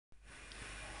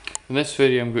In this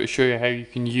video I'm going to show you how you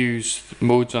can use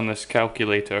modes on this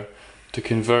calculator to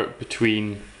convert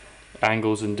between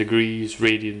angles and degrees,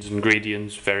 radians and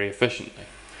gradians very efficiently.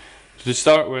 So to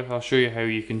start with, I'll show you how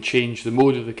you can change the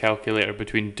mode of the calculator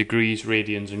between degrees,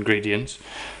 radians and gradians.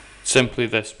 Simply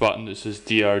this button that says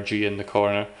DRG in the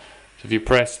corner. So if you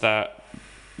press that,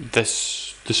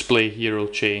 this display here will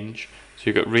change. So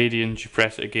you've got radians, you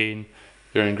press it again,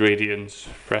 you're in gradians,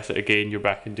 press it again, you're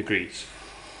back in degrees.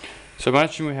 So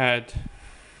imagine we had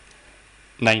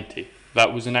 90.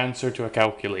 That was an answer to a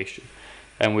calculation.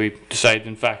 And we decided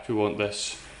in fact we want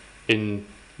this in,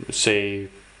 say,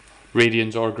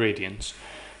 radians or gradians.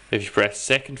 If you press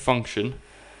second function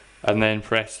and then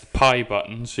press the pi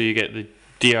button, so you get the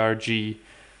DRG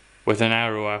with an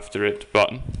arrow after it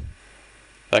button,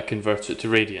 that converts it to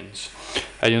radians.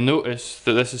 And you'll notice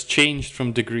that this has changed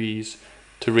from degrees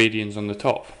to radians on the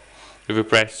top. If we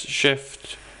press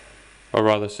shift, or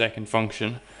rather second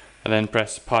function, and then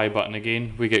press the pi button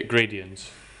again, we get gradians.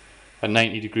 And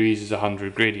 90 degrees is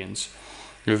 100 gradians.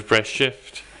 If we press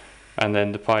shift and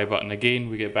then the pi button again,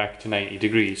 we get back to 90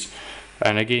 degrees.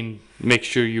 And again, make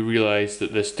sure you realize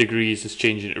that this degrees is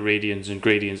changing to radians and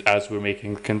gradians as we're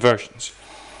making the conversions.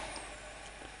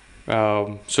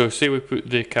 So say we put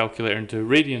the calculator into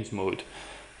radians mode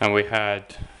and we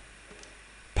had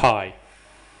pi.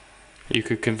 You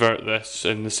could convert this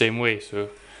in the same way. So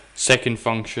second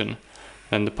function,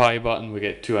 then the pi button, we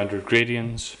get 200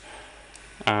 gradians.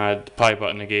 Add the pi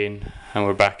button again, and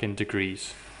we're back in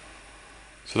degrees.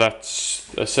 So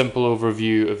that's a simple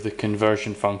overview of the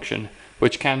conversion function,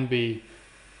 which can be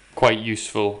quite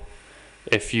useful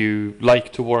if you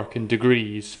like to work in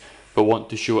degrees but want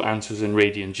to show answers in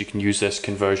radians. You can use this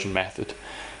conversion method.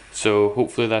 So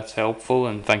hopefully that's helpful,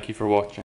 and thank you for watching.